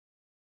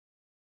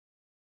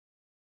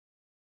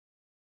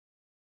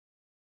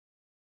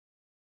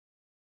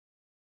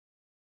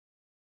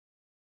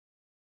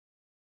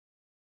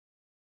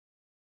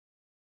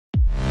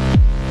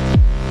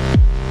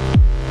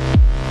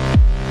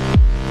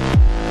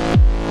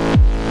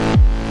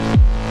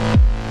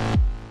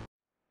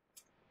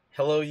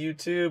Hello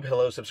YouTube,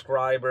 hello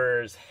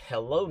subscribers,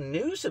 hello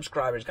new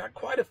subscribers. Got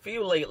quite a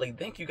few lately.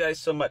 Thank you guys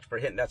so much for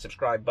hitting that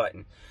subscribe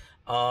button.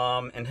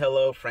 And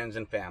hello friends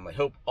and family.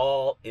 Hope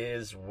all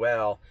is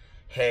well.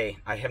 Hey,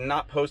 I have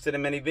not posted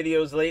in many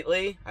videos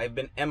lately. I've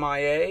been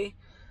MIA.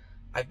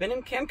 I've been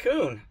in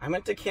Cancun. I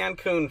went to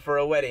Cancun for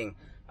a wedding.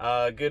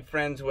 Good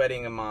friend's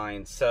wedding of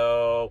mine.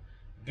 So,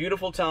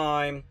 beautiful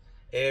time.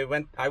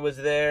 I was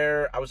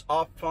there. I was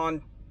off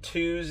on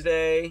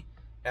Tuesday.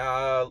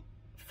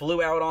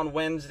 Flew out on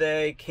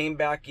Wednesday, came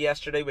back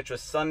yesterday, which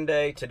was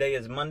Sunday. Today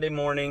is Monday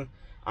morning.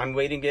 I'm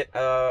waiting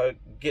to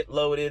get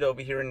loaded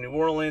over here in New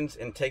Orleans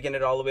and taking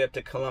it all the way up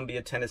to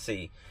Columbia,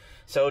 Tennessee.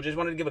 So just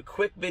wanted to give a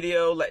quick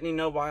video letting you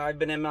know why I've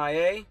been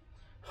MIA.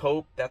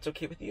 Hope that's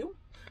okay with you.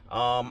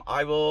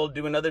 I will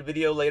do another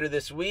video later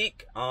this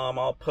week.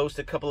 I'll post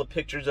a couple of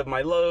pictures of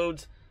my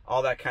loads,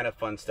 all that kind of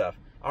fun stuff.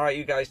 All right,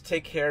 you guys,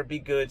 take care, be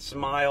good,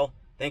 smile.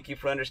 Thank you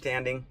for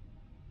understanding.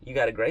 You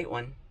got a great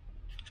one.